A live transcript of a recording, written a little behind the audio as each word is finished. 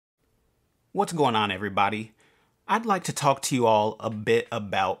What's going on, everybody? I'd like to talk to you all a bit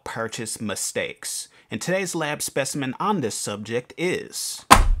about purchase mistakes. And today's lab specimen on this subject is...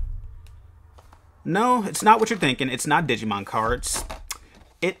 No, it's not what you're thinking. It's not Digimon cards.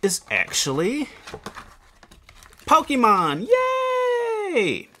 It is actually... Pokemon!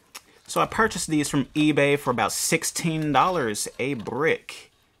 Yay! So I purchased these from eBay for about $16 a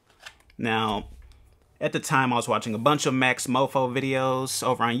brick. Now... At the time, I was watching a bunch of Max Mofo videos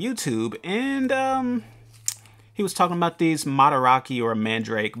over on YouTube, and he was talking about these Madaraki or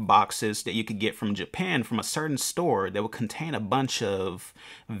Mandrake boxes that you could get from Japan from a certain store that would contain a bunch of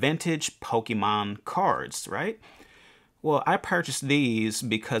vintage Pokemon cards, right? Well, I purchased these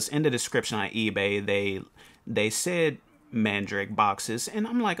because in the description on eBay, they said Mandrake boxes, and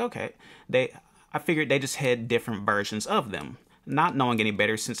I'm like, okay, I figured they just had different versions of them. Not knowing any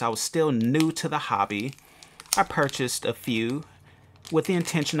better, since I was still new to the hobby, I purchased a few with the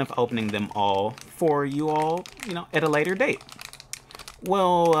intention of opening them all for you all, at a later date.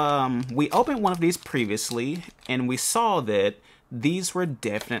 Well, we opened one of these previously, and we saw that these were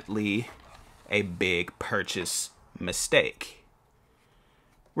definitely a big purchase mistake.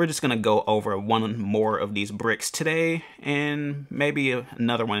 We're just going to go over one more of these bricks today, and maybe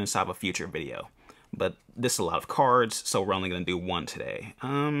another one inside of a future video. But this is a lot of cards, so we're only going to do one today.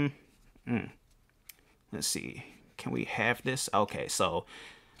 Let's see. Can we have this? Okay, so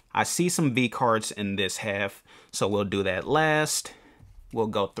I see some V cards in this half, so we'll do that last. We'll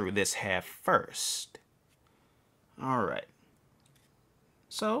go through this half first. All right.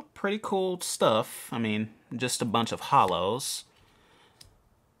 So, pretty cool stuff. I mean, just a bunch of hollows.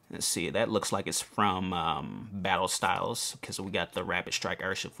 Let's see, that looks like it's from Battle Styles, because we got the Rapid Strike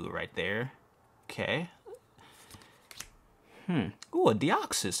Urshifu right there. Okay. Ooh, a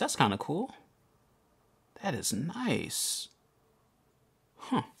Deoxys. That's kind of cool. That is nice.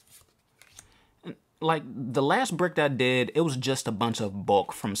 Huh. Like, the last brick that I did, it was just a bunch of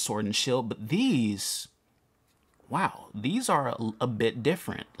bulk from Sword and Shield, but these... Wow, these are a bit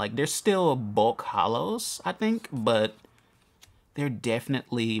different. Like, they're still bulk hollows, I think, but they're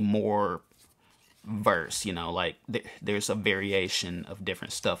definitely more... verse, like there's a variation of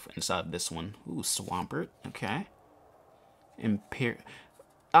different stuff inside this one. Ooh, Swampert. Okay.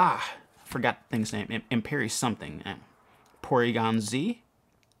 Forgot the thing's name. Imperi something. Porygon Z.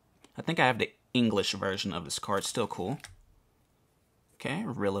 I think I have the English version of this card. Still cool. Okay,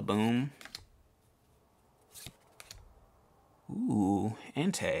 Rillaboom. Ooh,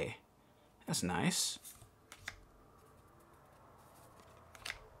 Entei. That's nice.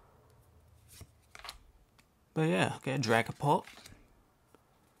 But yeah, okay, Dragapult.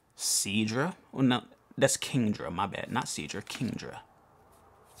 Seadra. Oh, no, that's Kingdra, my bad. Not Seadra, Kingdra.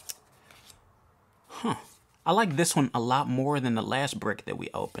 Huh. I like this one a lot more than the last brick that we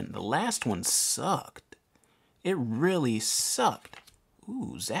opened. The last one sucked. It really sucked.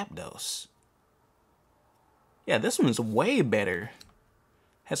 Ooh, Zapdos. Yeah, this one is way better.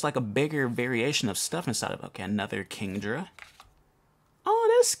 Has like a bigger variation of stuff inside of it. Okay, another Kingdra.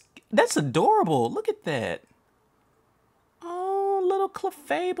 Oh, that's adorable. Look at that. Little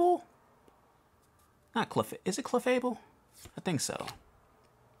Clefable. Not Clef. Is it Clefable? I think so.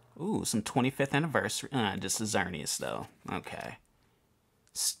 Ooh, some 25th anniversary. Just a Xerneas, though. Okay.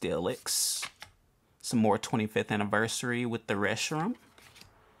 Steelix. Some more 25th anniversary with the Reshiram.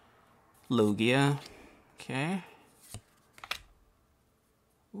 Lugia. Okay.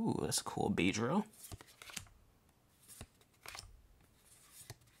 Ooh, that's a cool Beedrill.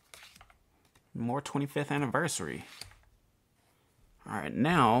 More 25th anniversary. All right,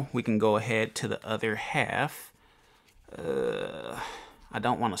 now we can go ahead to the other half. I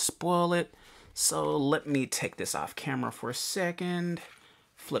don't want to spoil it, so let me take this off camera for a second.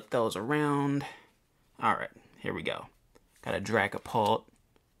 Flip those around. All right, here we go. Got a Dragapult.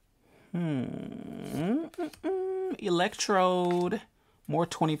 Electrode. More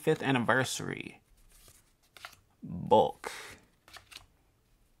 25th anniversary. Bulk.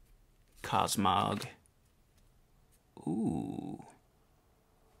 Cosmog. Ooh.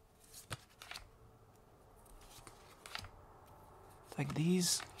 Like,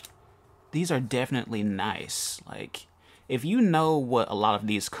 these are definitely nice. Like, if you know what a lot of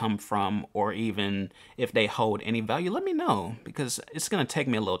these come from, or even if they hold any value, let me know, because it's going to take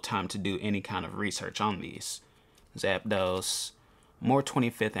me a little time to do any kind of research on these. Zapdos, more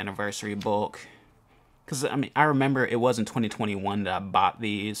 25th anniversary bulk. Because, I mean, I remember it was in 2021 that I bought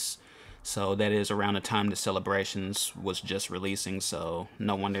these, so that is around the time the Celebrations was just releasing, so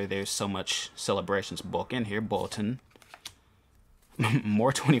no wonder there's so much Celebrations bulk in here. Bolton.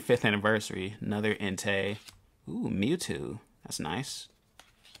 More 25th anniversary. Another Entei. Ooh, Mewtwo. That's nice.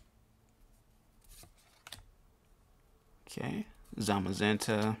 Okay,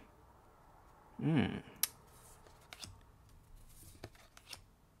 Zamazenta.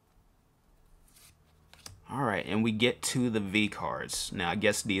 All right, and we get to the V cards. Now, I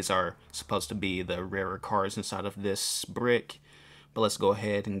guess these are supposed to be the rarer cards inside of this brick, but let's go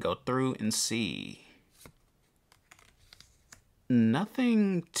ahead and go through and see.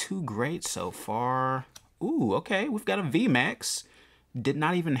 Nothing too great so far. Ooh, okay, we've got a VMAX. Did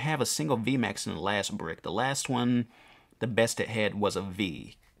not even have a single VMAX in the last brick. The last one, the best it had was a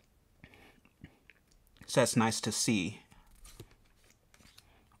V. So that's nice to see.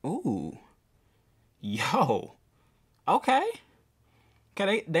 Ooh. Yo. Okay.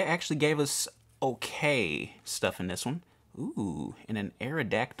 Okay, they actually gave us okay stuff in this one. Ooh, and an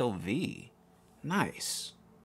Aerodactyl V. Nice.